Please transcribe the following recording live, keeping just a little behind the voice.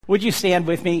Would you stand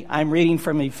with me? I'm reading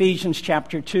from Ephesians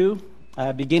chapter 2,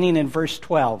 beginning in verse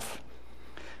 12.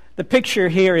 The picture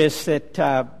here is that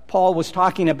Paul was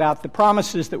talking about the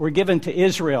promises that were given to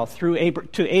Israel,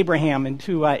 to Abraham and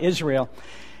to Israel,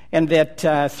 and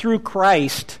that through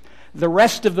Christ, the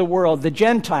rest of the world, the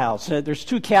Gentiles, there's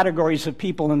two categories of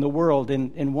people in the world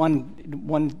in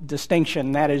one distinction,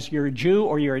 and that is you're a Jew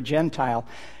or you're a Gentile.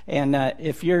 And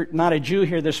if you're not a Jew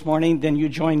here this morning, then you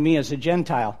join me as a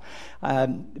Gentile.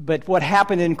 But what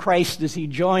happened in Christ is he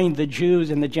joined the Jews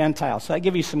and the Gentiles. So I'll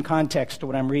give you some context to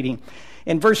what I'm reading.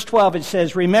 In verse 12 it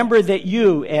says, "Remember that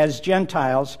you, as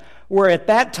Gentiles, were at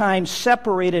that time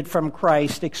separated from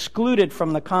Christ, excluded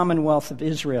from the commonwealth of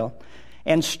Israel,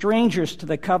 and strangers to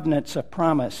the covenants of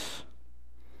promise,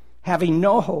 having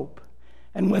no hope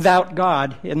and without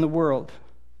God in the world.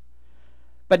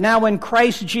 But now in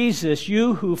Christ Jesus,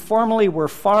 you who formerly were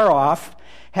far off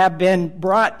have been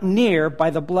brought near by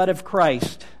the blood of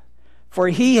Christ. For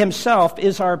he himself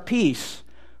is our peace,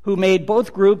 who made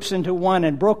both groups into one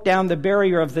and broke down the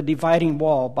barrier of the dividing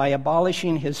wall by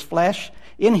abolishing in his flesh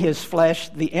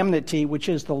the enmity, which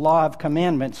is the law of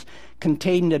commandments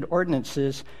contained in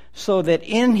ordinances, so that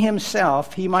in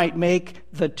himself he might make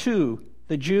the two,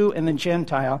 the Jew and the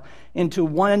Gentile, into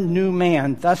one new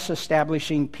man, thus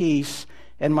establishing peace,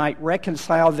 and might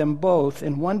reconcile them both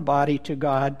in one body to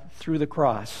God through the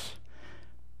cross,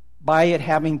 by it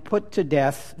having put to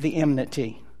death the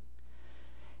enmity.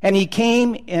 And he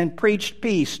came and preached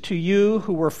peace to you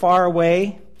who were far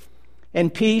away,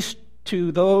 and peace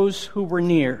to those who were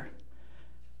near.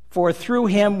 For through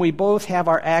him we both have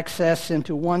our access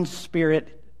into one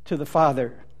Spirit to the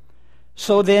Father.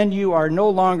 So then you are no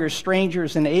longer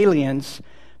strangers and aliens,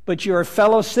 but you are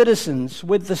fellow citizens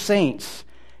with the saints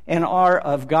and are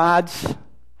of God's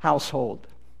household."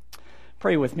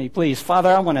 Pray with me, please. Father,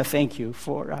 I want to thank you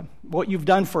for what you've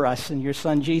done for us in your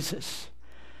Son, Jesus.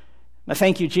 I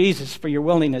thank you, Jesus, for your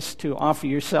willingness to offer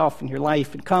yourself and your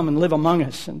life and come and live among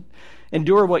us and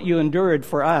endure what you endured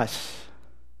for us.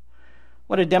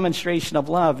 What a demonstration of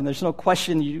love. And there's no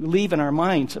question you leave in our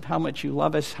minds of how much you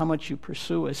love us, how much you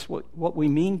pursue us, what we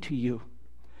mean to you.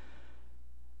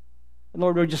 And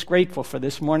Lord, we're just grateful for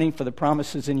this morning, for the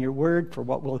promises in your word, for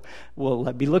what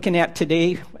we'll be looking at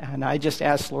today. And I just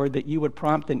ask, Lord, that you would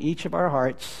prompt in each of our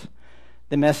hearts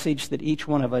the message that each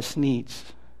one of us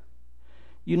needs.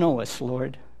 You know us,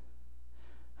 Lord.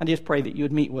 I just pray that you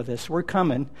would meet with us. We're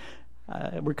coming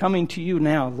to you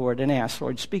now, Lord, and ask,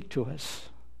 Lord, speak to us.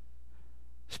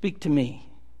 Speak to me.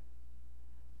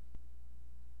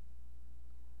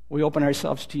 We open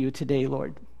ourselves to you today,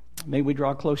 Lord. May we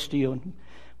draw close to you, and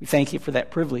we thank you for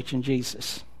that privilege in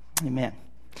Jesus. Amen.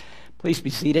 Please be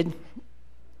seated.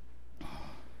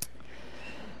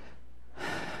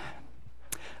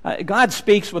 God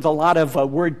speaks with a lot of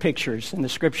word pictures in the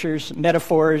Scriptures,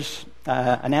 metaphors,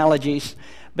 analogies,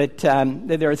 but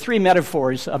there are three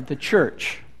metaphors of the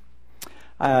church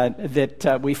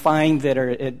that we find that are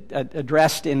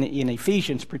addressed in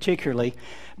Ephesians particularly.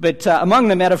 But among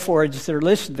the metaphors that are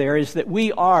listed there is that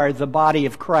we are the body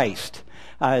of Christ.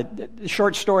 The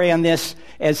short story on this,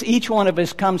 as each one of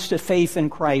us comes to faith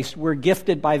in Christ, we're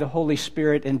gifted by the Holy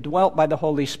Spirit and dwelt by the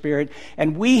Holy Spirit,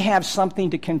 and we have something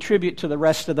to contribute to the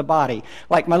rest of the body.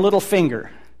 Like my little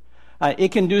finger.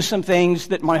 It can do some things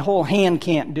that my whole hand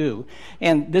can't do.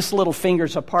 And this little finger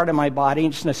is a part of my body.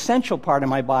 It's an essential part of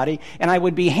my body, and I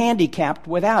would be handicapped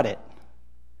without it.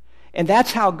 And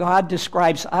that's how God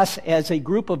describes us as a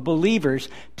group of believers.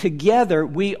 Together,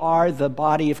 we are the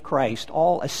body of Christ,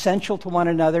 all essential to one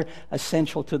another,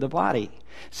 essential to the body.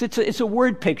 So it's a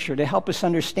word picture to help us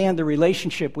understand the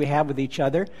relationship we have with each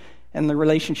other and the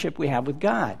relationship we have with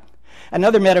God.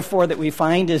 Another metaphor that we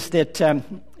find is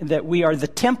that we are the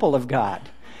temple of God,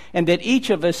 and that each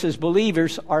of us as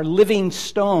believers are living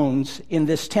stones in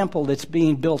this temple that's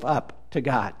being built up to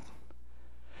God.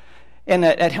 And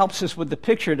that helps us with the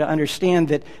picture to understand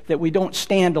that we don't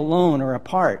stand alone or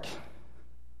apart.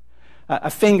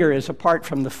 A finger is apart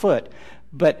from the foot,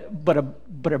 but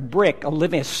a brick, a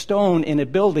living stone in a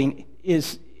building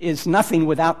is nothing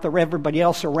without everybody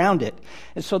else around it.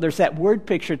 And so there's that word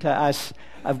picture to us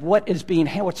of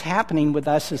what's happening with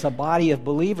us as a body of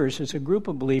believers, as a group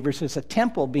of believers, as a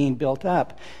temple being built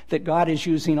up, that God is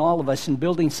using all of us and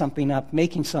building something up,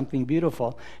 making something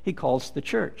beautiful. He calls the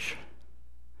church.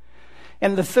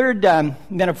 And the third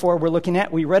metaphor we're looking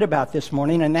at, we read about this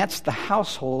morning, and that's the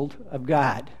household of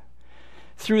God.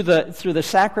 Through the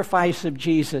sacrifice of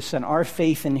Jesus and our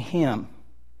faith in him,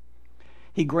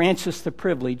 he grants us the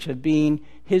privilege of being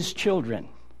his children.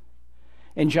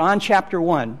 In John chapter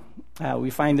 1, We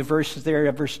find the verses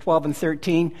there, verse 12 and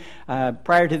 13.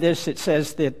 Prior to this, it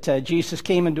says that Jesus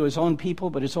came into his own people,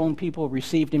 but his own people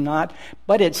received him not.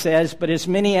 But it says, but as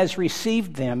many as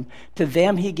received them, to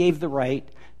them he gave the right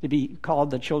to be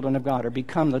called the children of God, or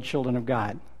become the children of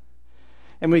God.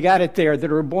 And we got it there,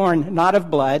 that are born not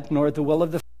of blood, nor the will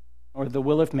of the flesh, nor the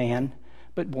will of man,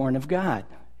 but born of God.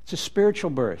 It's a spiritual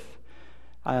birth.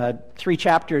 3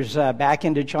 chapters back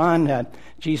into John,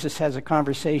 Jesus has a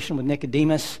conversation with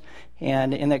Nicodemus,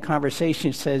 and in that conversation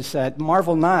it says,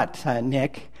 marvel not,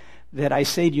 Nick, that I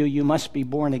say to you, you must be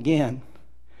born again.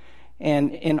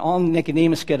 And all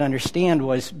Nicodemus could understand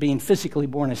was being physically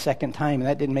born a second time, and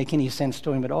that didn't make any sense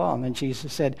to him at all. And then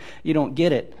Jesus said, you don't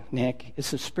get it, Nick.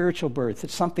 It's a spiritual birth.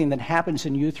 It's something that happens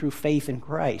in you through faith in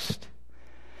Christ.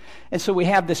 And so we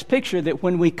have this picture that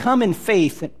when we come in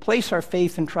faith and place our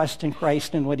faith and trust in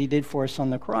Christ and what he did for us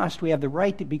on the cross, we have the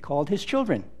right to be called his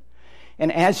children.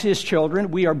 And as his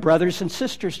children, we are brothers and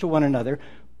sisters to one another.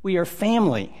 We are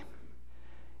family.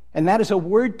 And that is a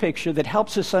word picture that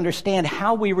helps us understand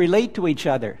how we relate to each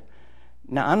other.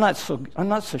 Now, I'm not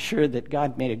so sure that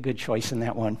God made a good choice in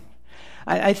that one.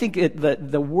 I think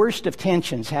the worst of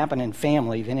tensions happen in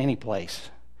family than any place.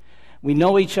 We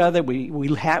know each other.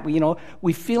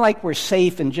 We feel like we're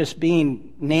safe in just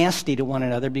being nasty to one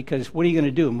another because what are you going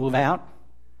to do? Move out?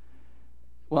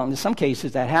 Well, in some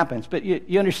cases that happens. But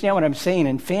you understand what I'm saying.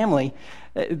 In family,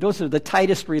 those are the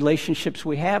tightest relationships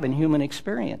we have in human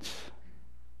experience.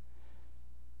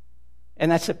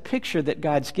 And that's a picture that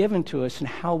God's given to us and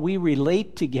how we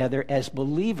relate together as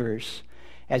believers,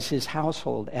 as his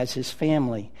household, as his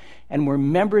family. And we're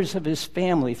members of his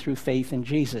family through faith in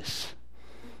Jesus.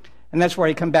 And that's where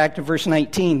I come back to verse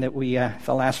 19, that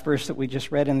the last verse that we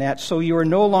just read in that. So you are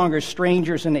no longer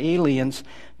strangers and aliens,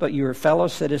 but you are fellow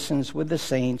citizens with the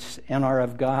saints and are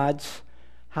of God's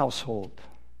household.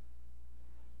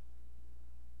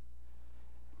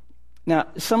 Now,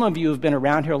 some of you have been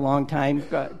around here a long time.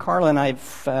 Carla and I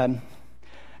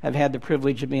have had the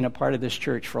privilege of being a part of this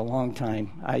church for a long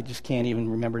time. I just can't even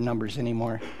remember numbers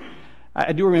anymore.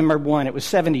 I do remember one. It was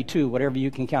 72, whatever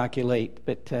you can calculate.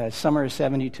 But summer of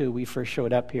 72, we first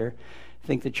showed up here. I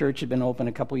think the church had been open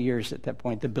a couple years at that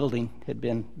point. The building had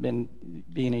been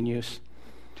being in use.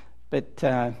 But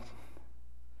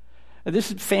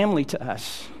this is family to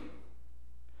us.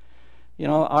 You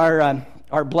know,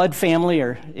 our blood family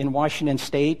are in Washington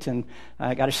State, and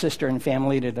I got a sister and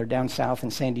family that are down south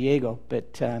in San Diego.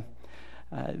 But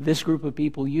this group of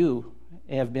people, you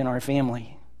have been our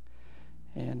family.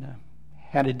 And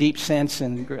had a deep sense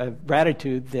and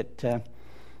gratitude that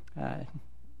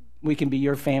we can be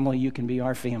your family, you can be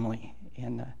our family.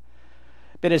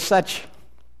 But as such,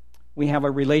 we have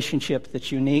a relationship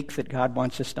that's unique that God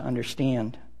wants us to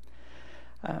understand.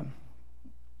 I'm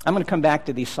going to come back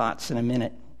to these thoughts in a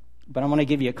minute, but I want to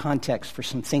give you a context for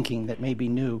some thinking that may be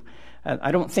new.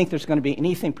 I don't think there's going to be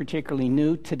anything particularly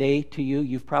new today to you.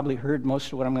 You've probably heard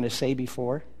most of what I'm going to say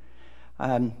before.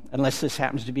 Unless this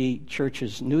happens to be church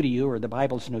is new to you or the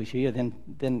Bible's new to you,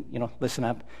 then listen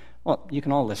up. Well, you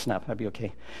can all listen up. That'd be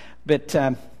okay. But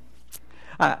 4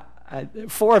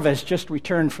 of us just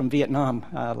returned from Vietnam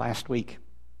last week.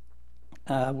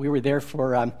 We were there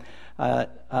for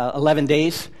 11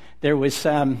 days. There was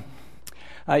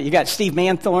you got Steve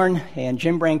Manthorn and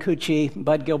Jim Brancucci,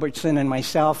 Bud Gilbertson, and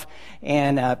myself,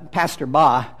 and Pastor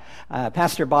Ba.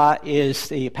 Pastor Ba is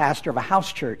the pastor of a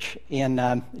house church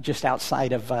in just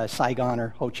outside of Saigon or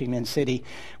Ho Chi Minh City.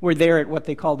 We're there at what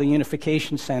they call the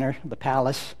Unification Center, the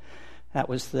Palace. That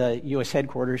was the U.S.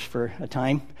 headquarters for a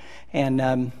time,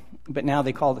 and but now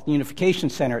they call it the Unification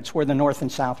Center. It's where the North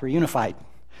and South were unified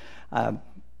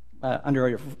under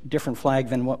a different flag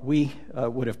than what we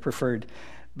would have preferred.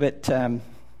 But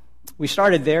we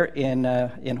started there in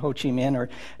Ho Chi Minh, or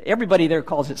everybody there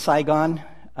calls it Saigon.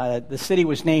 The city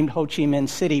was named Ho Chi Minh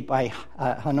City by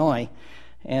Hanoi,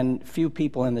 and few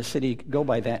people in the city go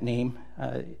by that name.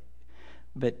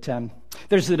 But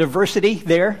there's the diversity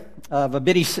there of a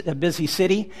busy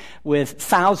city with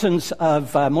thousands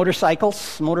of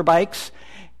motorcycles, motorbikes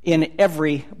in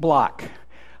every block.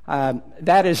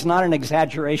 That is not an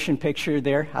exaggeration picture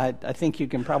there. I think you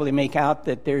can probably make out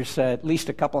that there's at least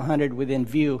a couple hundred within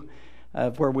view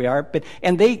of where we are.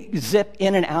 And they zip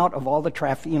in and out of all the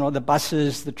traffic, the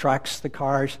buses, the trucks, the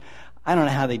cars. I don't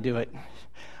know how they do it.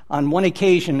 On one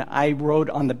occasion, I rode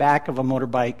on the back of a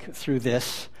motorbike through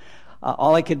this.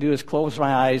 All I could do is close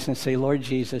my eyes and say, Lord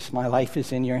Jesus, my life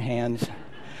is in your hands.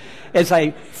 As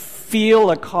I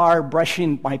feel a car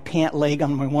brushing my pant leg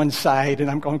on my one side,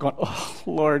 and I'm going, oh,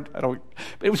 Lord, I don't.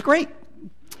 But it was great.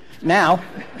 Now,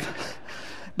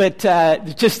 But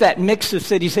just that mix of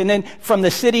cities. And then from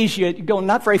the cities, you go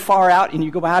not very far out, and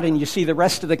you go out and you see the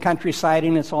rest of the countryside,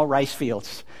 and it's all rice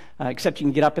fields. Except you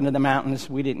can get up into the mountains.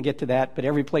 We didn't get to that, but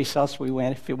every place else we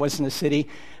went, if it wasn't a city,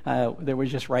 there was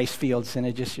just rice fields, and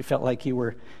you felt like you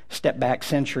were stepped back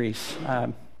centuries.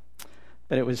 But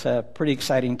it was a pretty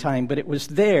exciting time. But it was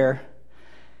there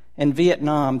in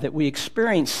Vietnam that we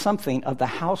experienced something of the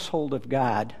household of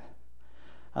God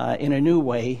in a new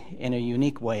way, in a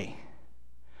unique way.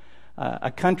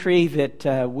 A country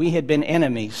that we had been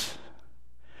enemies,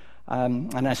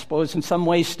 and I suppose in some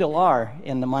ways still are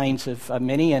in the minds of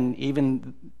many, and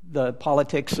even the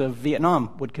politics of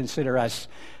Vietnam would consider us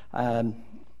at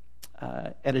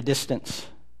a distance.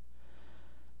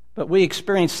 But we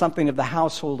experienced something of the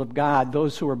household of God,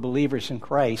 those who were believers in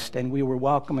Christ, and we were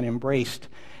welcomed and embraced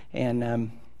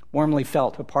and warmly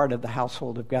felt a part of the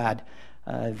household of God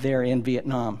there in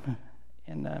Vietnam.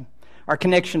 And our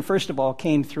connection, first of all,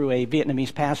 came through a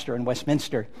Vietnamese pastor in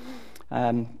Westminster.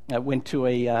 I went to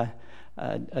a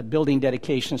building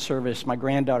dedication service. My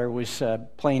granddaughter was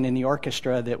playing in the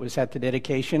orchestra that was at the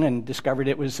dedication and discovered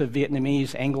it was a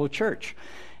Vietnamese Anglo church.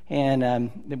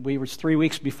 And we were 3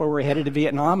 weeks before we were headed to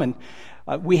Vietnam, and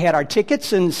we had our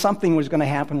tickets, and something was going to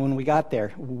happen when we got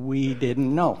there. We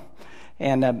didn't know.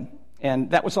 And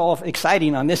that was all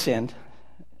exciting on this end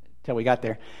till we got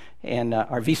there. And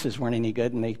our visas weren't any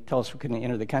good, and they told us we couldn't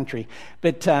enter the country.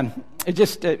 But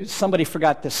somebody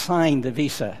forgot to sign the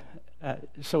visa,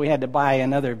 so we had to buy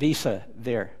another visa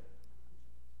there.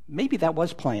 Maybe that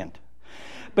was planned.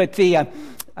 But we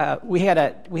had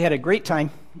a great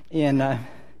time in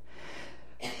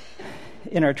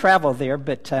our travel there.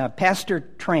 But Pastor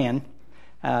Tran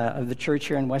of the church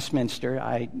here in Westminster,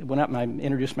 I went up and I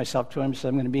introduced myself to him, said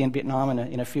I'm going to be in Vietnam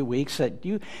in a few weeks. Do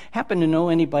you happen to know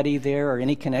anybody there or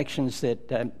any connections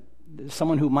that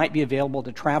someone who might be available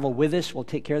to travel with us? We'll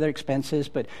take care of their expenses,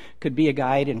 but could be a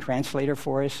guide and translator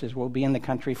for us as we'll be in the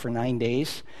country for 9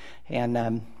 days.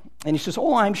 And he says,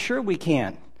 oh, I'm sure we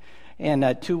can.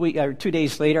 And 2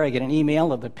 days later, I get an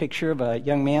email of a picture of a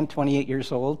young man, 28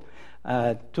 years old,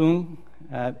 Tung,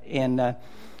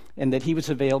 and that he was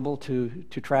available to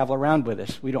travel around with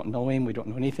us. We don't know him. We don't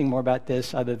know anything more about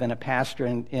this other than a pastor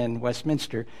in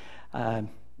Westminster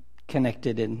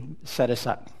connected and set us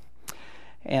up.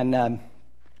 And,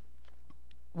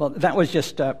 that was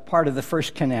just part of the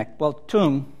first connect. Well,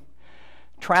 Tung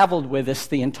traveled with us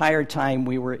the entire time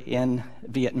we were in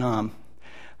Vietnam.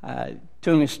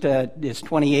 Tung is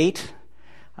 28.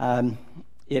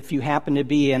 If you happen to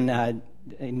be in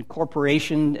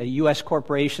U.S.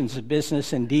 corporations of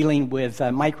business and dealing with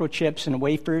microchips and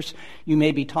wafers, you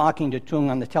may be talking to Tung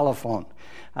on the telephone.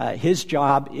 His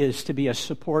job is to be a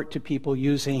support to people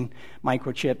using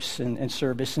microchips and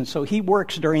service, and so he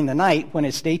works during the night when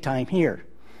it's daytime here.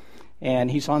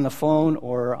 And he's on the phone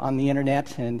or on the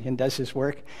internet and does his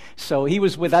work. So he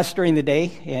was with us during the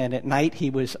day, and at night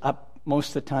he was up most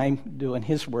of the time doing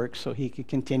his work so he could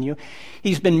continue.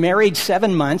 He's been married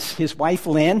 7 months. His wife,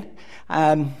 Lynn,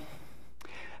 I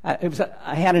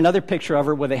had another picture of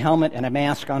her with a helmet and a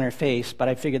mask on her face, but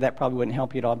I figured that probably wouldn't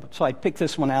help you at all. So I picked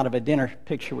this one out of a dinner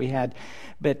picture we had.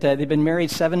 But they've been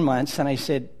married 7 months, and I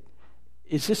said,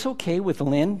 is this okay with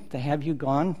Lynn to have you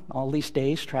gone all these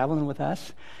days traveling with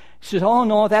us? She says, oh,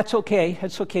 no, that's okay.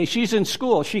 That's okay. She's in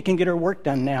school. She can get her work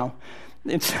done now.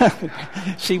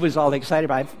 She was all excited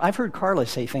about it. I've heard Carla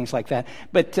say things like that.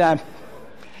 But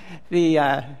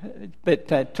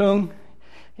Tung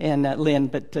and Lynn,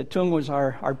 but Tung was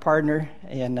our partner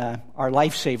and our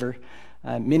lifesaver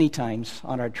many times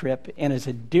on our trip, and is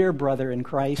a dear brother in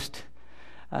Christ.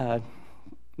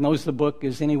 Knows the book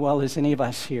as well as any of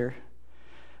us here.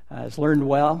 Has learned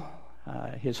well.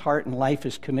 His heart and life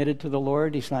is committed to the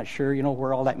Lord. He's not sure,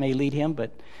 where all that may lead him,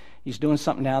 but he's doing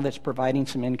something now that's providing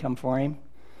some income for him.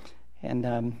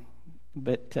 And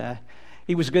but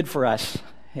he was good for us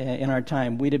in our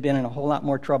time. We'd have been in a whole lot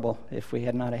more trouble if we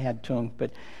had not had Tung.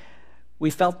 But we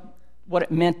felt what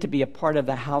it meant to be a part of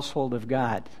the household of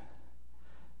God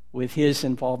with his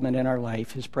involvement in our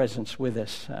life, his presence with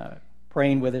us,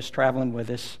 praying with us, traveling with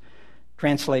us,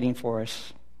 translating for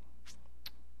us,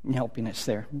 and helping us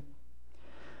there.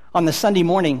 On the Sunday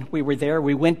morning we were there,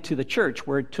 we went to the church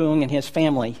where Tung and his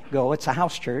family go. It's a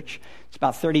house church. It's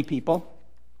about 30 people.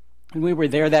 And we were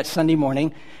there that Sunday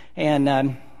morning.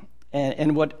 And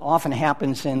what often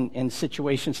happens in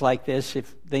situations like this,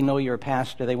 if they know you're a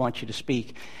pastor, they want you to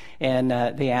speak. And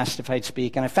they asked if I'd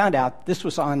speak. And I found out this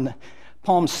was on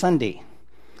Palm Sunday.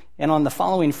 And on the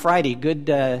following Friday,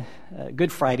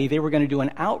 Good Friday, they were going to do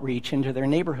an outreach into their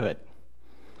neighborhood.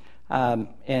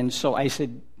 And so I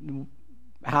said,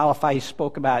 how if I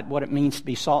spoke about what it means to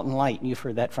be salt and light. You've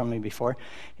heard that from me before.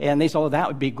 And they said, oh, that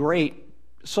would be great.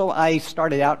 So I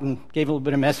started out and gave a little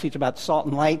bit of message about salt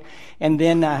and light. And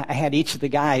then I had each of the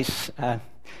guys,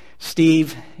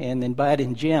 Steve and then Bud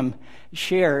and Jim,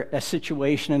 share a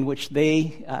situation in which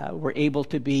they were able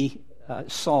to be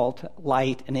salt,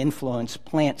 light, and influence,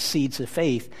 plant seeds of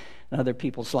faith in other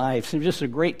people's lives. It was just a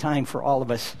great time for all of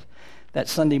us that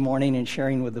Sunday morning and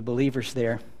sharing with the believers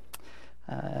there.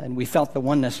 And we felt the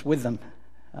oneness with them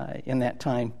in that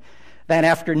time. That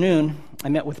afternoon, I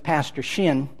met with Pastor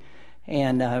Shin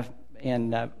and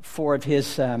four of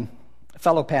his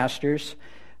fellow pastors.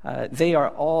 They are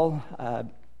all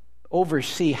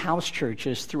oversee house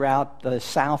churches throughout the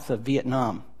south of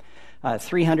Vietnam.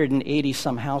 380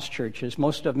 some house churches,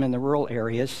 most of them in the rural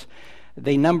areas.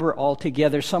 They number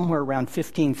altogether somewhere around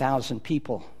 15,000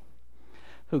 people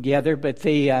who gather. But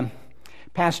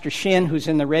Pastor Shin, who's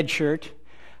in the red shirt,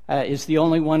 is the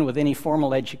only one with any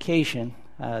formal education.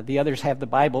 The others have the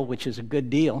Bible, which is a good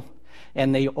deal,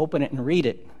 and they open it and read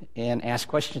it and ask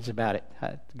questions about it.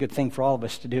 A good thing for all of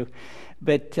us to do.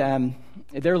 But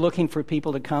they're looking for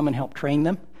people to come and help train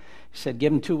them. He said,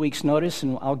 give them 2 weeks' notice,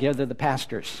 and I'll gather the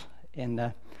pastors.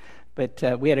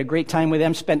 But we had a great time with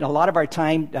them. Spent a lot of our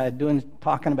time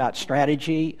talking about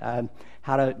strategy,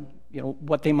 how to,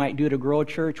 what they might do to grow a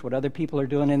church, what other people are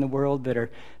doing in the world that are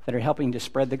helping to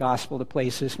spread the gospel to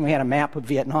places. And we had a map of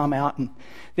Vietnam out, and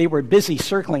they were busy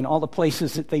circling all the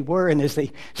places that they were. And as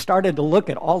they started to look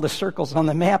at all the circles on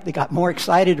the map, they got more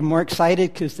excited and more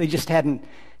excited because they just hadn't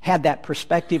had that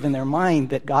perspective in their mind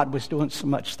that God was doing so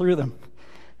much through them.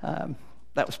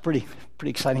 That was pretty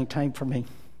exciting time for me.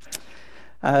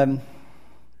 Then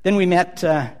we met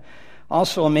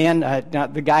also a man. Now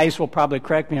the guys will probably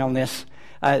correct me on this.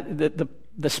 The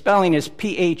spelling is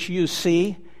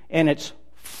P-H-U-C, and it's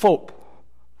Phope.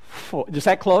 Is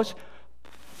that close?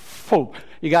 Phope.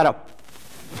 You got to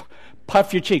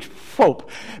puff your cheeks. Phope.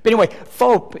 But anyway,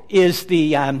 Phope is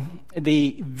the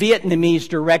Vietnamese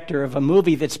director of a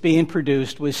movie that's being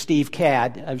produced with Steve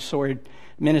Cadd of Sword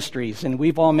Ministries. And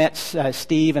we've all met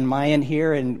Steve and Mayan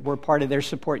here, and we're part of their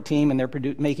support team, and they're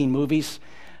making movies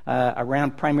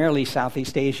around primarily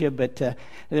Southeast Asia, but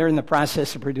they're in the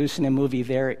process of producing a movie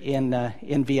there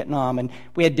in Vietnam. And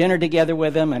we had dinner together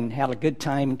with them and had a good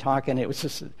time talking. It was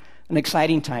just an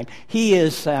exciting time. He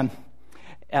is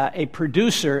a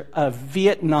producer of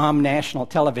Vietnam national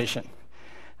television,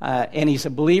 and he's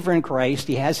a believer in Christ.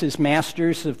 He has his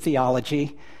master's of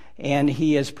theology, and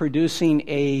he is producing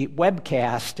a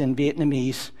webcast in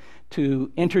Vietnamese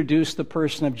to introduce the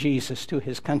person of Jesus to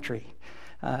his country.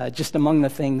 Just among the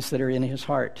things that are in his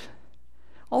heart.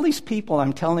 All these people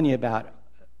I'm telling you about,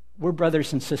 we're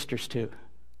brothers and sisters too.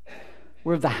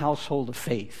 We're of the household of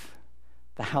faith,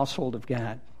 the household of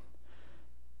God.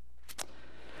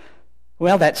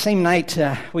 Well, that same night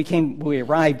we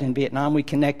arrived in Vietnam, we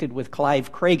connected with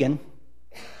Clive Cragen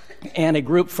and a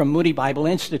group from Moody Bible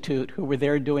Institute who were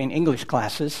there doing English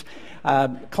classes.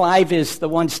 Clive is the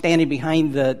one standing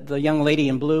behind the young lady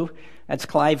in blue. That's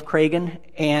Clive Cragen,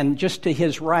 and just to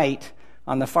his right,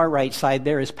 on the far right side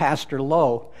there, is Pastor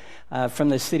Lowe from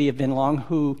the city of Vinh Long,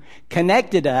 who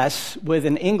connected us with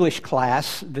an English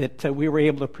class that we were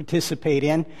able to participate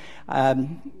in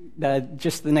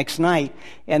just the next night.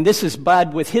 And this is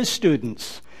Bud with his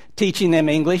students, teaching them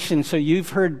English, and so you've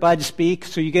heard Bud speak,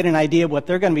 so you get an idea of what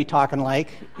they're going to be talking like,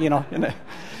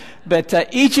 But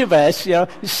each of us,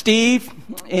 Steve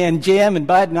and Jim and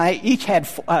Bud and I each had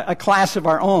a class of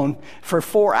our own for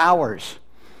 4 hours,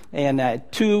 and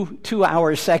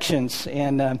two-hour sections.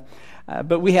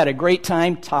 But we had a great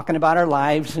time talking about our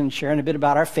lives and sharing a bit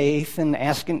about our faith and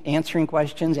answering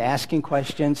questions, asking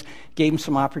questions. Gave them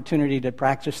some opportunity to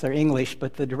practice their English.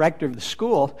 But the director of the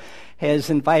school has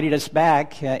invited us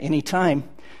back anytime.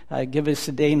 Give us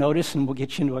a day notice, and we'll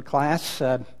get you into a class.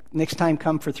 Next time,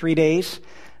 come for 3 days.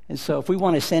 And so if we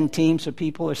want to send teams of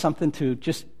people or something to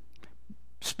just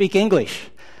speak English,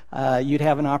 you'd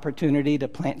have an opportunity to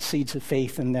plant seeds of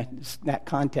faith in that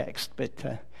context. But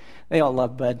they all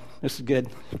love Bud. This is good.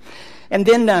 And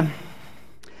then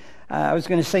I was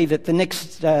going to say that the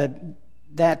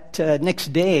next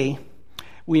day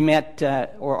we met,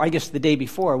 or I guess the day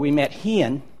before, we met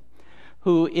Hian,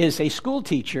 who is a school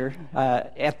teacher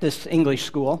at this English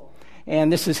school.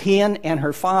 And this is Hian and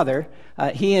her father.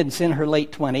 Hian's in her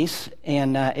late 20s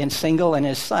and single, and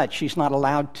as such, she's not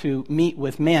allowed to meet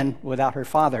with men without her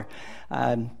father.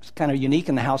 It's kind of unique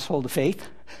in the household of faith.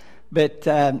 But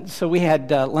so we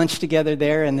had lunch together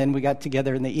there, and then we got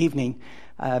together in the evening.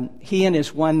 Hian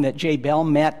is one that Jay Bell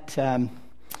met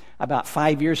about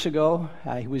 5 years ago.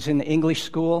 He was in the English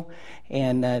school,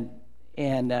 and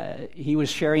And he was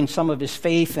sharing some of his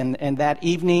faith, and that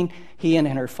evening, he and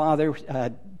her father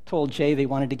told Jay they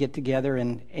wanted to get together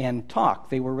and talk.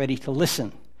 They were ready to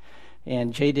listen.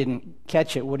 And Jay didn't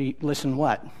catch it. Listen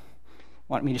what?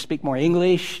 Want me to speak more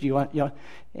English? Do you want,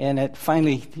 And it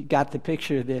finally got the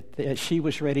picture that she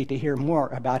was ready to hear more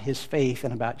about his faith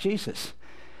and about Jesus.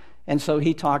 And so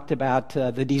he talked about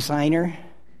the design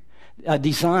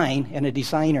and a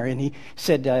designer. And he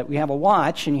said, we have a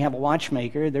watch and you have a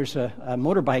watchmaker. There's a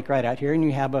motorbike right out here and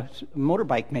you have a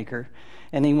motorbike maker.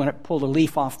 And then he went and pulled a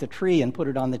leaf off the tree and put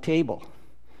it on the table.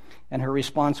 And her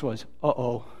response was,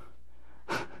 uh-oh.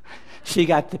 She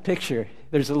got the picture.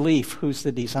 There's a leaf. Who's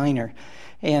the designer?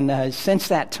 And since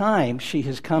that time, she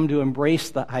has come to embrace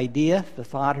the idea, the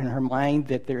thought in her mind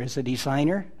that there is a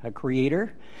designer, a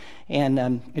creator.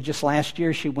 And just last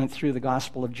year, she went through the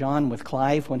Gospel of John with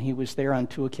Clive when he was there on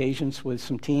 2 occasions with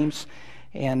some teams.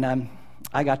 And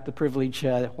I got the privilege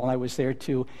while I was there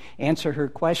to answer her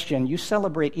question. You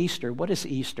celebrate Easter. What is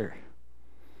Easter?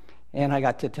 And I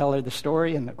got to tell her the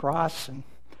story and the cross and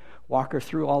walk her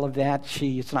through all of that.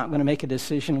 She's not going to make a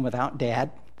decision without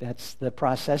Dad. That's the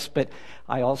process. But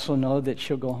I also know that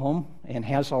she'll go home and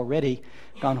has already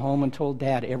gone home and told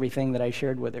Dad everything that I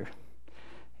shared with her.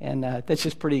 And that's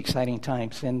just pretty exciting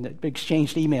times. And we've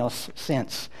exchanged emails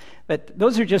since. But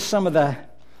those are just some of the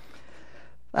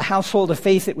household of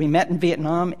faith that we met in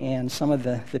Vietnam and some of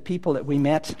the people that we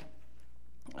met.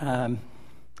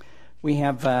 We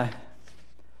have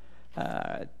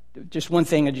just one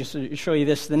thing. I'll just show you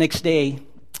this. The next day,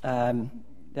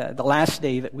 the last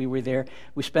day that we were there,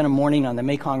 we spent a morning on the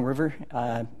Mekong River,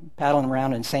 paddling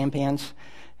around in sampans,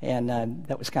 and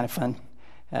that was kind of fun.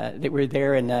 They were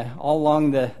there and all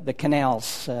along the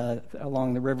canals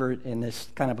along the river in this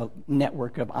kind of a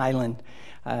network of island.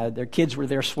 Their kids were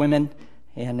there swimming,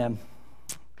 and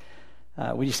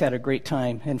we just had a great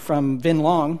time. And from Vin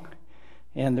Long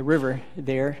and the river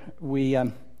there,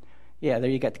 there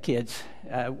you got the kids.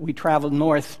 We traveled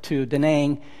north to Da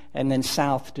Nang and then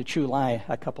south to Chu Lai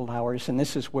a couple hours. And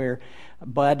this is where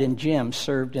Bud and Jim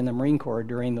served in the Marine Corps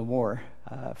during the war,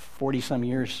 40-some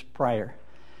years prior.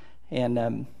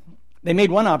 And they made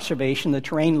one observation. The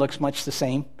terrain looks much the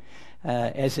same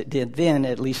as it did then,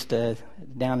 at least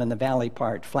down in the valley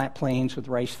part. Flat plains with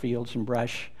rice fields and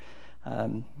brush.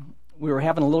 We were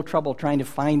having a little trouble trying to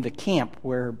find the camp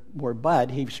where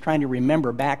Bud, he was trying to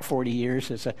remember back 40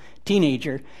 years as a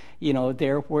teenager,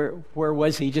 there, where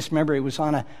was he? Just remember it was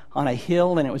on a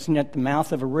hill and it was at the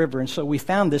mouth of a river. And so we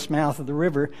found this mouth of the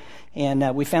river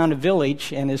and we found a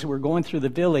village. And as we were going through the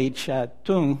village,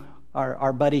 Tung,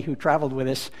 our buddy who traveled with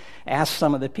us, asked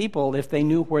some of the people if they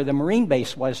knew where the Marine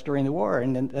base was during the war.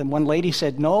 And one lady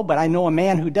said, no, but I know a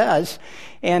man who does.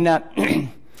 And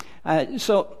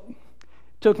so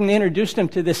Token introduced him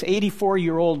to this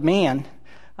 84-year-old man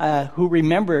who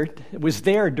was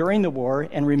there during the war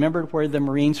and remembered where the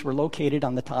Marines were located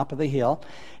on the top of the hill.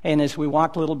 And as we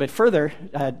walked a little bit further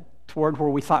toward where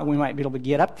we thought we might be able to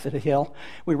get up to the hill,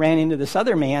 we ran into this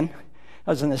other man.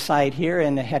 I was on the side here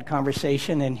and had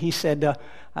conversation, and he said,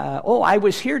 I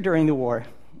was here during the war.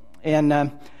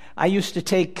 And I used to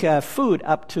take food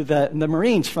up to the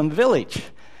Marines from the village.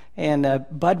 And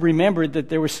Bud remembered that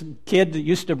there was a kid that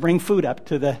used to bring food up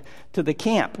to the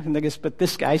camp. And but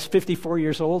this guy's 54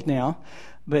 years old now.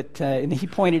 And he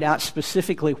pointed out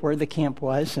specifically where the camp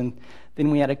was. And then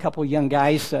we had a couple young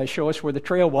guys show us where the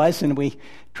trail was, and we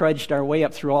trudged our way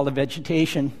up through all the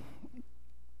vegetation.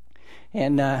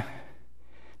 And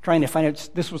trying to find out,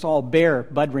 this was all bare,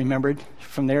 Bud remembered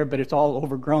from there, but it's all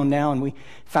overgrown now. And we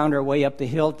found our way up the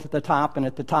hill to the top, and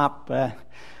at the top,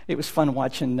 it was fun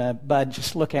watching Bud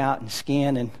just look out and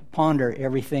scan and ponder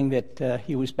everything that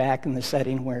he was back in the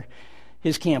setting where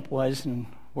his camp was and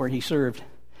where he served.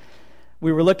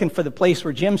 We were looking for the place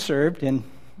where Jim served, and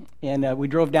we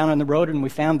drove down on the road and we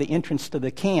found the entrance to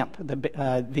the camp,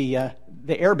 the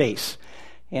air base.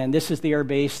 And this is the air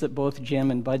base that both Jim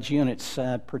and Bud's units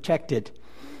protected.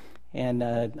 And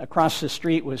across the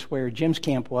street was where Jim's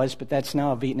camp was, but that's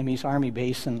now a Vietnamese Army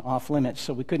base and off limits,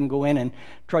 so we couldn't go in and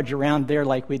trudge around there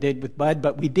like we did with Bud.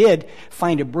 But we did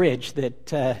find a bridge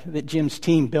that Jim's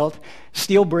team built,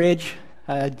 steel bridge,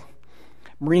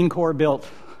 Marine Corps built,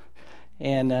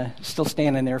 and still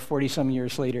standing there 40-some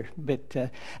years later. But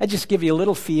I just give you a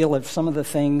little feel of some of the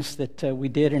things that we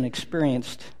did and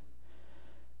experienced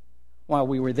while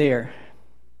we were there.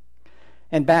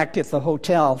 And back at the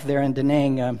hotel there in Da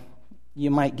Nang, you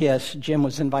might guess Jim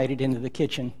was invited into the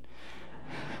kitchen.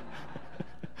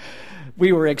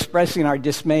 We were expressing our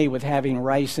dismay with having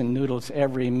rice and noodles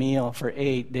every meal for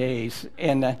 8 days.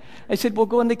 And I said, well,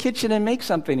 go in the kitchen and make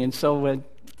something. And so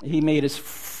He made us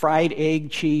fried egg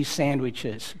cheese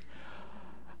sandwiches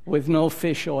with no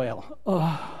fish oil.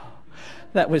 Oh,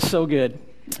 that was so good.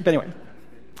 But anyway,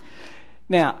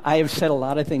 now, I have said a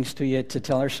lot of things to you to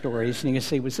tell our stories, and you can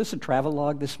say, was this a travel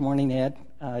log this morning, Ed?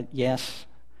 Yes.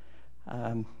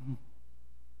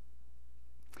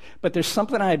 But there's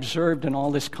something I observed in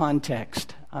all this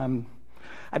context.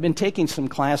 I've been taking some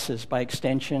classes by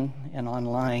extension and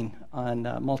online on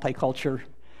multicultural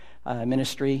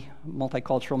ministry,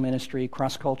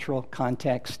 cross-cultural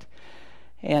context.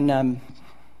 And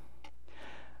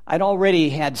I'd already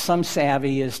had some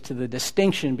savvy as to the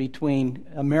distinction between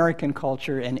American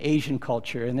culture and Asian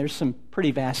culture, and there's some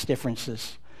pretty vast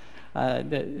differences.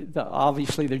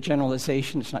 Obviously, the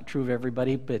generalization is not true of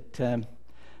everybody, but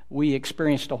we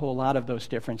experienced a whole lot of those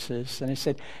differences. And I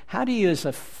said, how do you as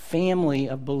a family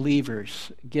of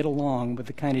believers get along with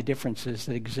the kind of differences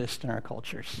that exist in our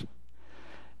cultures?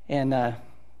 And I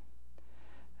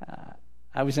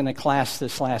was in a class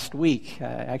this last week,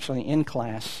 actually in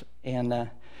class, and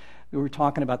we were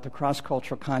talking about the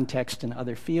cross-cultural context in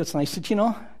other fields. And I said,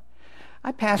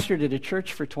 I pastored at a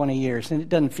church for 20 years, and it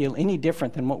doesn't feel any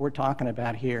different than what we're talking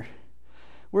about here.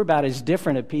 We're about as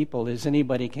different a people as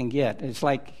anybody can get. It's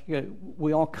like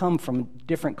we all come from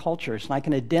different cultures, and I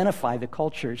can identify the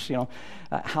cultures,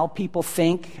 how people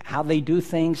think, how they do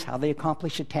things, how they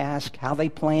accomplish a task, how they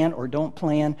plan or don't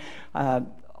plan,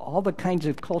 all the kinds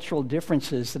of cultural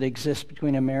differences that exist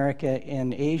between America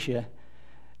and Asia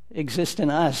exist in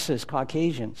us as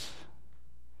Caucasians.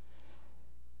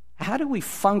 How do we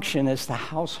function as the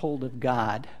household of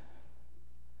God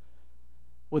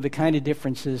with the kind of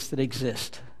differences that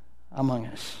exist among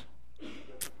us?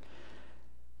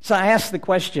 So I asked the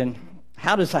question,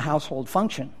 how does a household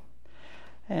function?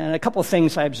 And a couple of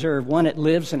things I observed. One, it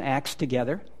lives and acts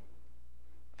together.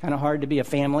 Kind of hard to be a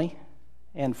family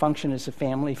and function as a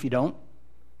family if you don't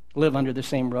live under the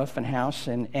same roof and house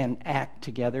and act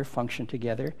together, function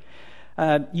together.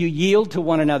 You yield to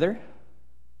one another.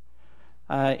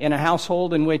 In a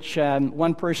household in which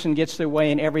one person gets their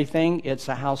way in everything, it's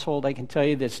a household, I can tell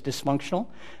you, that's dysfunctional.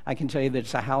 I can tell you that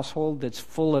it's a household that's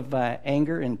full of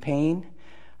anger and pain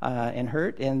and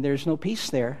hurt, and there's no peace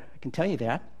there. I can tell you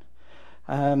that.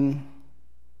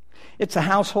 It's a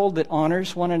household that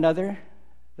honors one another,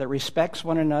 that respects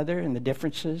one another and the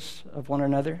differences of one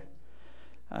another.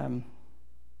 I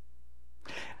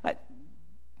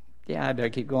better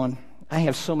keep going. I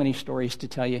have so many stories to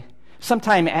tell you.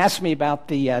 Sometime ask me about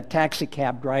the taxi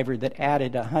cab driver that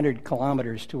added 100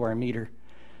 kilometers to our meter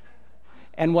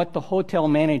and what the hotel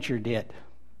manager did.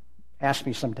 Ask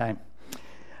me sometime.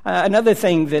 Another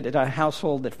thing that a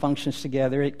household that functions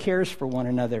together, it cares for one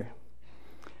another.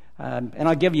 And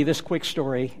I'll give you this quick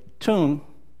story. Tung,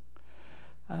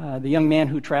 the young man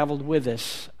who traveled with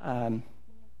us,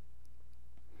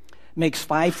 makes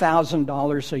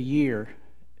 $5,000 a year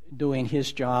doing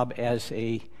his job as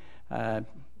a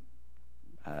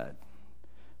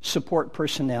support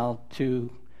personnel to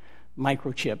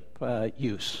microchip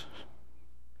use.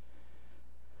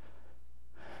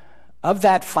 Of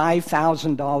that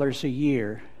 $5,000 a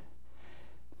year,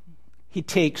 he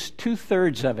takes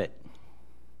 2/3 of it,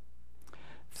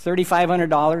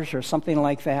 $3,500 or something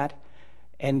like that,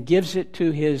 and gives it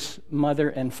to his mother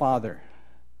and father.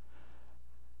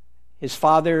 His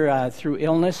father, through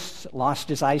illness, lost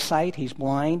his eyesight. He's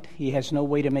blind. He has no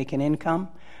way to make an income.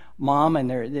 Mom, in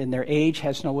their age,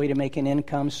 has no way to make an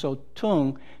income. So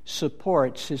Tung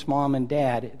supports his mom and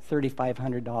dad at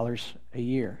 $3,500 a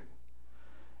year,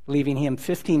 leaving him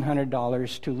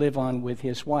 $1,500 to live on with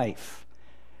his wife.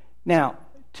 Now,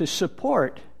 to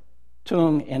support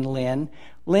Tung and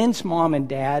Lynn's mom and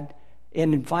dad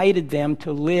invited them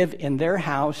to live in their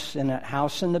house, in a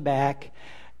house in the back,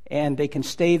 and they can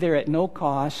stay there at no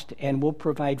cost, and we'll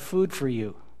provide food for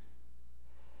you.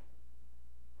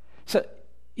 So,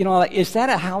 is that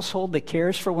a household that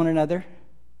cares for one another?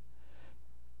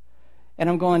 And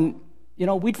I'm going,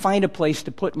 we'd find a place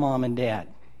to put mom and dad.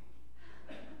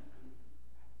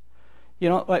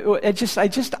 I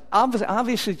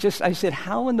said,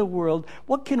 how in the world,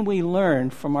 what can we learn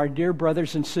from our dear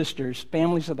brothers and sisters,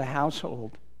 families of the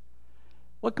household?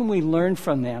 What can we learn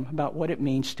from them about what it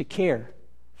means to care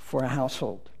for a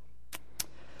household?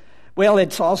 Well,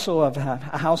 it's also a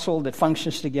household that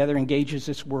functions together, engages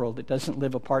its world. It doesn't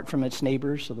live apart from its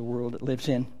neighbors or the world it lives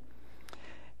in.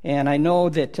 And I know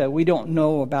that we don't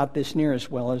know about this near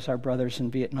as well as our brothers in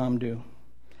Vietnam do.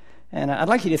 And I'd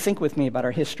like you to think with me about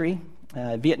our history.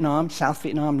 Vietnam, South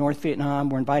Vietnam, North Vietnam.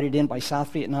 We're invited in by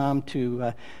South Vietnam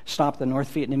to stop the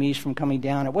North Vietnamese from coming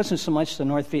down. It wasn't so much the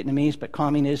North Vietnamese, but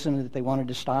communism that they wanted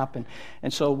to stop.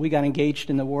 And so we got engaged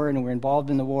in the war, and we're involved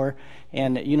in the war.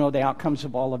 And you know the outcomes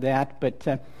of all of that. But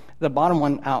the bottom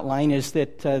one outline is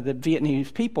that the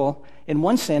Vietnamese people, in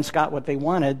one sense, got what they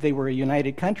wanted. They were a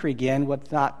united country again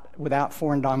without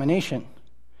foreign domination.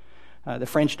 The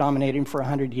French dominated them for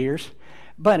 100 years.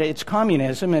 But it's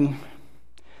communism, and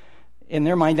in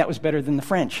their mind, that was better than the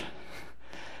French.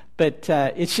 But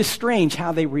it's just strange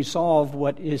how they resolve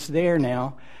what is there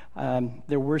now.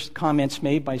 There were comments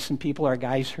made by some people our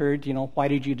guys heard, why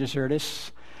did you desert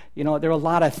us? There are a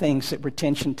lot of things that were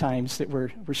tension times that were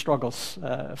struggles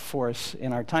for us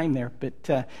in our time there.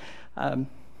 But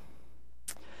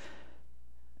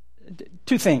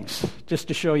two things, just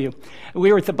to show you.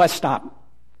 We were at the bus stop.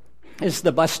 This is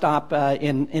the bus stop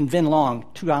in Vinh Long,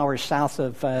 2 hours south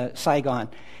of Saigon.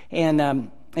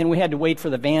 And we had to wait for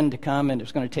the van to come, and it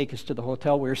was going to take us to the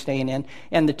hotel we were staying in.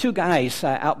 And the two guys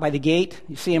out by the gate,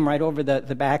 you see them right over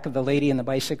the back of the lady in the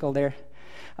bicycle there.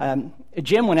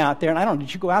 Jim went out there, and I don't know,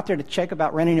 did you go out there to check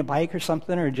about renting a bike or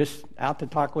something, or just out to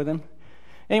talk with him?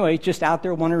 Anyway, just out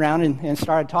there, went around and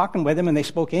started talking with him, and they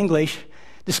spoke English,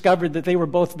 discovered that they were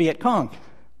both Viet Cong.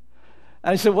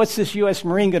 I said, what's this U.S.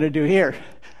 Marine going to do here?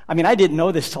 I mean, I didn't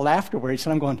know this till afterwards,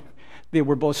 and I'm going, they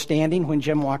were both standing when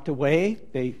Jim walked away.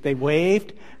 They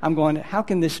waved. I'm going, how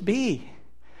can this be?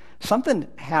 Something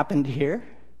happened here.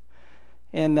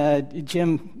 And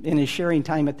Jim, in his sharing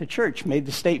time at the church, made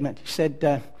the statement. He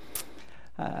said,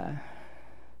 I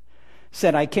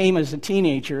came as a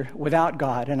teenager without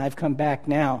God, and I've come back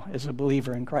now as a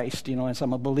believer in Christ, as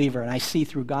I'm a believer, and I see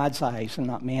through God's eyes and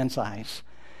not man's eyes.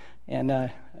 And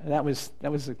that was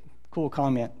a cool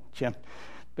comment, Jim.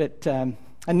 But and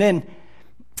then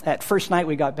at first night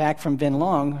we got back from Vinh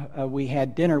Long, we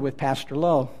had dinner with Pastor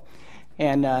Lowe.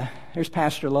 And there's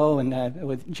Pastor Lowe and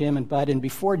with Jim and Bud. And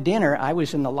before dinner, I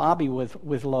was in the lobby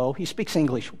with Lowe. He speaks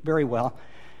English very well.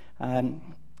 And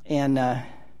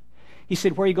he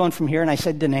said, where are you going from here? And I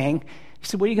said, Da Nang. He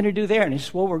said, what are you going to do there? And he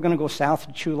said, well, we're going to go south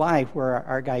to Chu Lai, where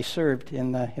our guy served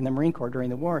in the Marine Corps during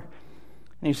the war.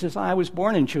 And he says, I was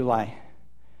born in Chu Lai.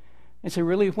 I said,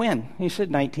 really, when? He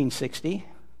said, 1960.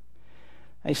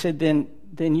 I said,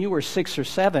 then you were 6 or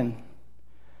 7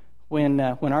 when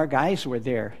our guys were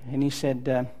there. And he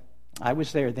said, I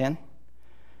was there then.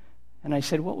 And I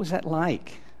said, what was that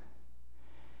like?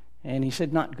 And he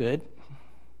said, not good.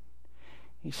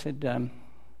 He said,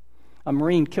 a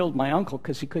Marine killed my uncle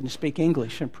because he couldn't speak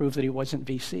English and proved that he wasn't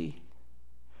VC.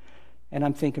 And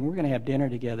I'm thinking, we're going to have dinner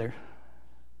together.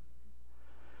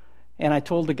 And I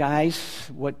told the guys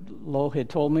what Lowe had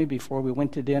told me before we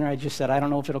went to dinner. I just said, I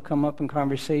don't know if it'll come up in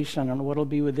conversation. I don't know what it'll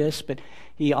be with this. But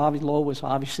Lowe was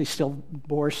obviously still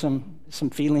bore some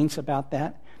feelings about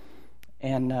that.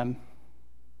 And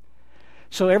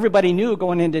so everybody knew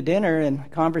going into dinner,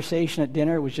 and conversation at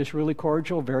dinner was just really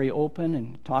cordial, very open,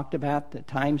 and talked about the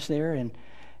times there.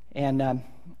 And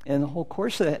in the whole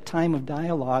course of that time of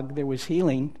dialogue, there was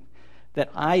healing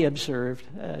that I observed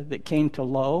that came to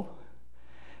Lowe.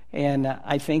 And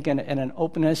I think in an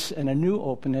openness and a new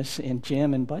openness in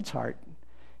Jim and Bud's heart,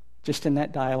 just in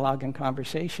that dialogue and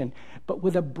conversation, but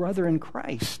with a brother in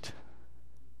Christ.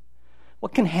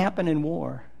 What can happen in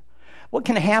war? What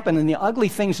can happen in the ugly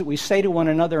things that we say to one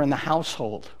another in the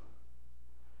household,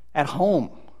 at home?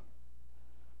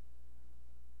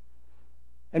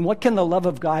 And what can the love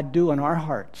of God do in our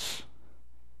hearts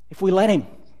if we let Him?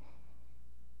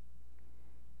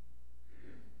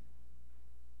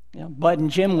 Bud and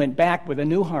Jim went back with a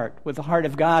new heart, with the heart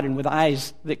of God and with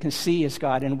eyes that can see as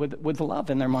God and with love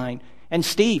in their mind. And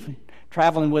Steve,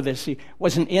 traveling with us, he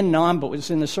wasn't in Nam, but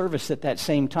was in the service at that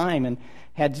same time and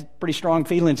had pretty strong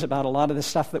feelings about a lot of the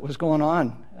stuff that was going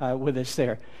on with us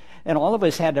there. And all of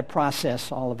us had to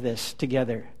process all of this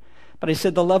together. But I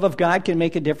said the love of God can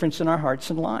make a difference in our hearts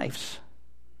and lives.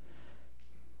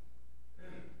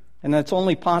 And that's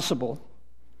only possible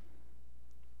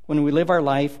when we live our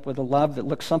life with a love that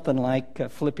looks something like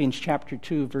Philippians chapter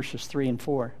 2, verses 3 and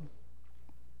 4.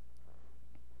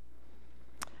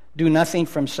 Do nothing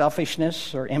from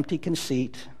selfishness or empty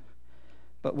conceit,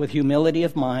 but with humility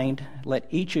of mind, let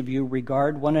each of you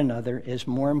regard one another as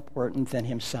more important than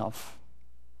himself.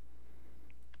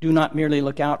 Do not merely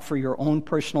look out for your own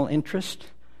personal interest,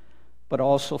 but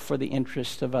also for the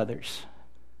interest of others.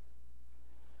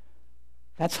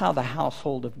 That's how the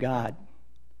household of God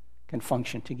can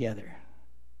function together.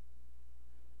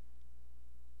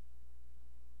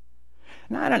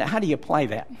 Now, I don't know, how do you apply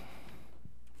that?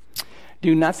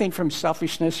 Do nothing from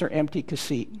selfishness or empty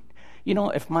conceit.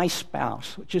 If my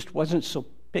spouse just wasn't so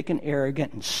big and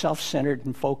arrogant and self-centered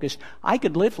and focused. I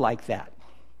could live like that.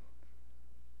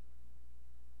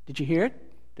 Did you hear it?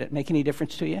 Did it make any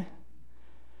difference to you?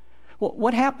 Well,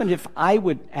 what happened if I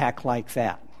would act like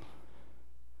that?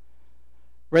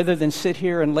 Rather than sit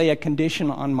here and lay a condition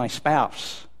on my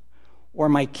spouse or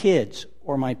my kids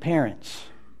or my parents.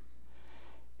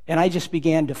 And I just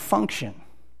began to function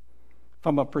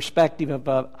from a perspective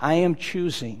of I am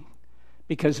choosing,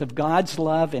 because of God's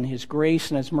love and His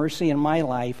grace and His mercy in my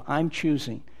life, I'm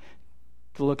choosing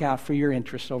to look out for your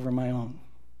interests over my own,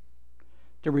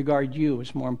 to regard you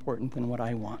as more important than what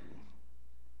I want.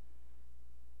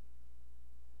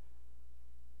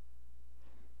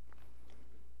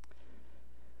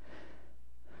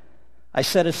 I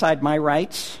set aside my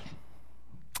rights,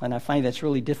 and I find that's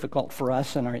really difficult for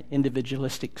us in our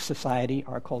individualistic society,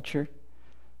 our culture,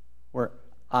 where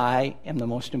I am the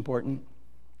most important.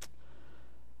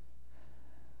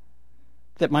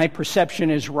 That my perception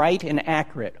is right and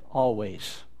accurate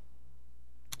always.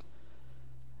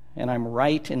 And I'm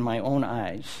right in my own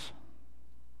eyes,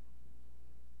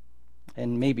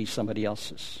 and maybe somebody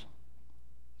else's.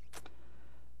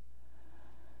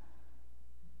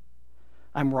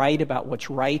 I'm right about what's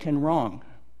right and wrong.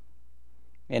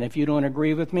 And if you don't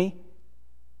agree with me,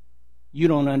 you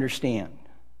don't understand.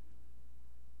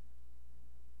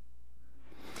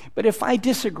 But if I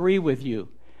disagree with you,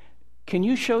 can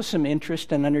you show some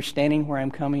interest in understanding where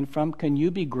I'm coming from? Can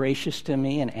you be gracious to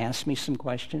me and ask me some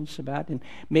questions about it? And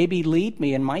maybe lead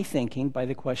me in my thinking by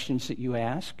the questions that you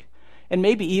ask? And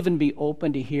maybe even be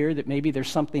open to hear that maybe there's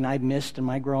something I've missed in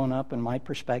my growing up and my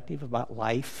perspective about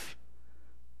life,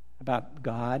 about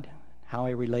God, how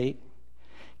I relate.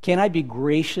 Can I be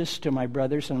gracious to my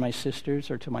brothers and my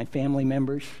sisters or to my family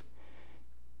members?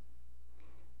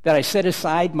 That I set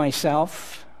aside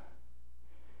myself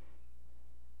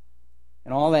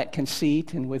and all that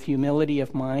conceit, and with humility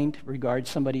of mind regard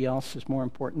somebody else as more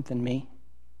important than me?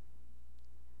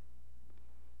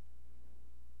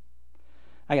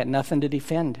 I got nothing to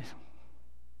defend.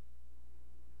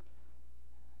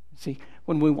 See,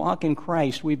 when we walk in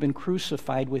Christ, we've been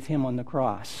crucified with Him on the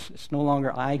cross. It's no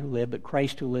longer I who live, but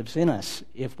Christ who lives in us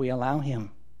if we allow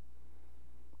Him.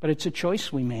 But it's a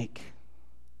choice we make.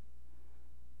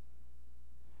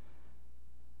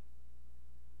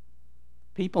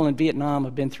 People in Vietnam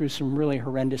have been through some really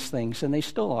horrendous things, and they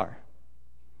still are.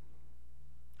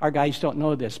 Our guys don't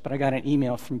know this, but I got an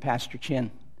email from Pastor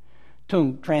Chin.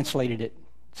 Tung translated it,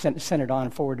 sent it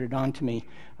on, forwarded it on to me.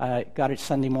 Got it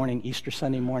Sunday morning, Easter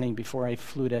Sunday morning, before I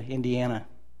flew to Indiana.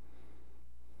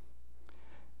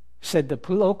 Said the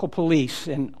local police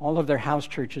in all of their house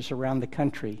churches around the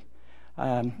country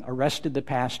arrested the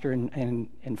pastor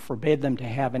and forbade them to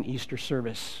have an Easter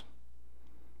service,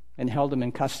 and held him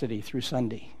in custody through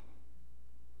Sunday.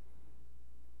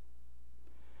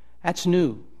 That's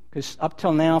new, because up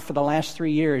till now, for the last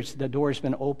 3 years, the door's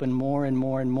been open more and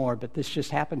more and more, but this just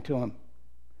happened to him.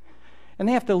 And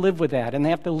they have to live with that, and they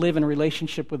have to live in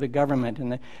relationship with the government.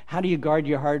 And how do you guard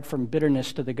your heart from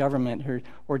bitterness to the government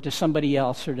or to somebody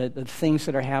else, or to the things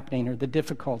that are happening, or the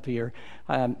difficulty, or,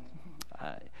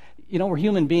 we're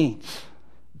human beings.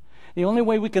 The only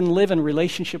way we can live in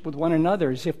relationship with one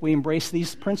another is if we embrace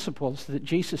these principles that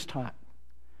Jesus taught.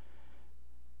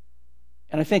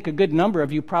 And I think a good number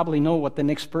of you probably know what the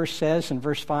next verse says in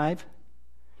verse 5.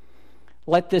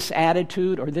 Let this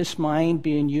attitude or this mind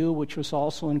be in you, which was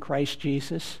also in Christ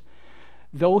Jesus.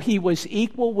 Though He was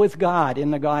equal with God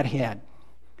in the Godhead,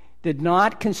 did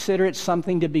not consider it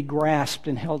something to be grasped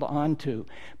and held on to,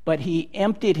 but He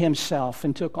emptied Himself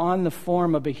and took on the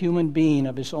form of a human being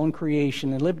of His own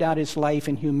creation and lived out His life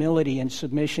in humility and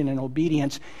submission and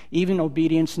obedience, even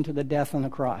obedience unto the death on the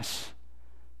cross.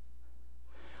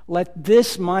 Let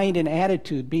this mind and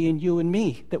attitude be in you and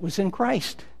me that was in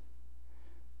Christ.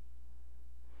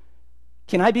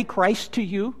 Can I be Christ to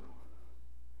you?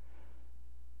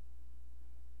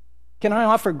 Can I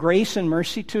offer grace and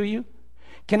mercy to you?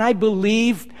 Can I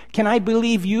believe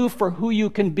you for who you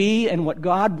can be and what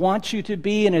God wants you to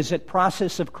be and is that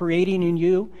process of creating in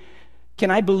you?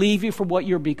 Can I believe you for what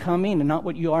you're becoming and not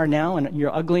what you are now and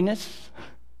your ugliness?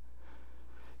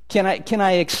 Can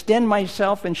I extend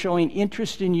myself in showing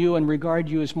interest in you and regard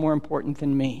you as more important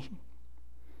than me?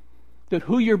 That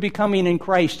who you're becoming in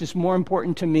Christ is more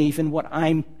important to me than what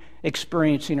I'm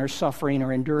experiencing or suffering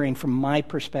or enduring from my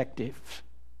perspective.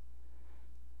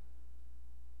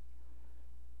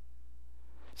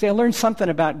 See, I learned something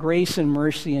about grace and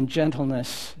mercy and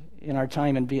gentleness in our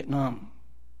time in Vietnam.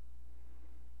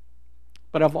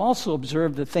 But I've also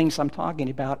observed the things I'm talking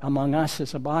about among us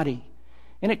as a body.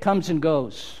 And it comes and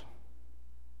goes.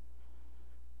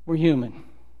 We're human.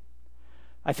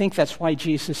 I think that's why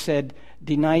Jesus said,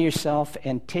 deny yourself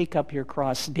and take up your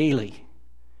cross daily.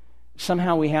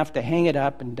 Somehow we have to hang it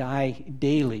up and die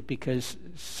daily because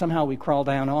somehow we crawl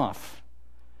down off.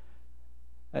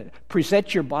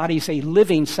 Present your bodies a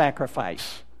living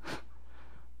sacrifice.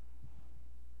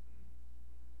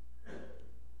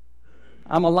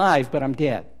 I'm alive, but I'm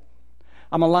dead.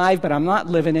 I'm alive, but I'm not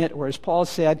living it. Or as Paul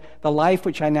said, the life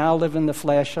which I now live in the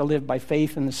flesh, I live by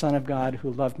faith in the Son of God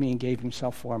who loved me and gave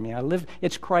himself for me.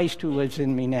 It's Christ who lives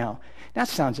in me now. That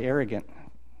sounds arrogant,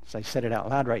 as I said it out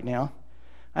loud right now.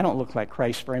 I don't look like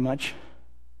Christ very much,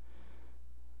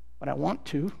 but I want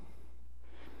to.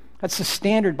 That's the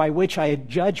standard by which I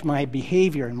judge my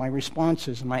behavior and my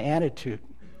responses and my attitude.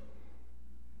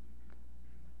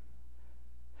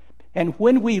 And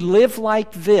when we live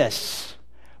like this,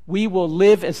 we will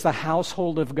live as the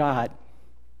household of God.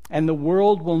 And the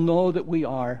world will know that we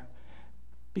are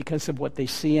because of what they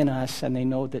see in us, and they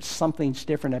know that something's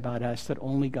different about us that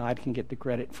only God can get the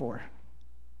credit for.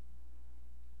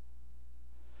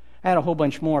 I had a whole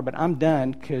bunch more, but I'm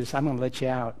done because I'm going to let you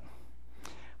out.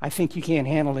 I think you can't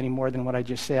handle any more than what I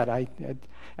just said.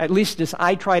 At least as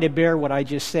I try to bear what I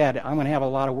just said, I'm going to have a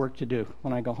lot of work to do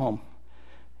when I go home.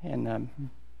 And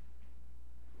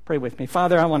pray with me.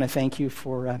 Father, I want to thank you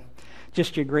for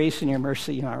just your grace and your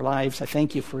mercy in our lives. I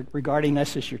thank you for regarding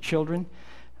us as your children,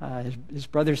 as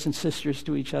brothers and sisters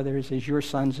to each other, as your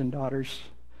sons and daughters.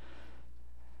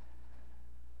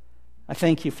 I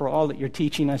thank you for all that you're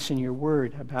teaching us in your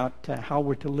word about how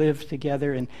we're to live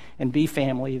together and be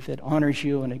family that honors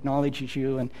you and acknowledges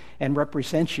you and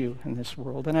represents you in this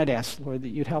world. And I'd ask, Lord, that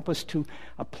you'd help us to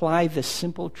apply this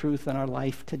simple truth in our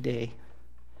life today.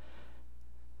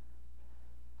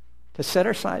 To set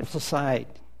ourselves aside,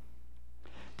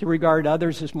 to regard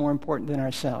others as more important than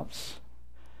ourselves,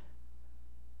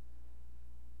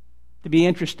 to be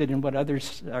interested in what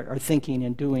others are thinking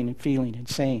and doing and feeling and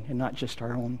saying and not just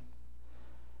our own.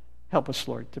 Help us,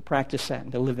 Lord, to practice that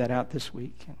and to live that out this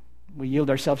week. We yield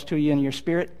ourselves to you in your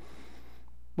Spirit.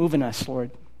 Move in us,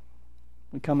 Lord.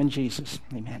 We come in Jesus.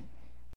 Amen.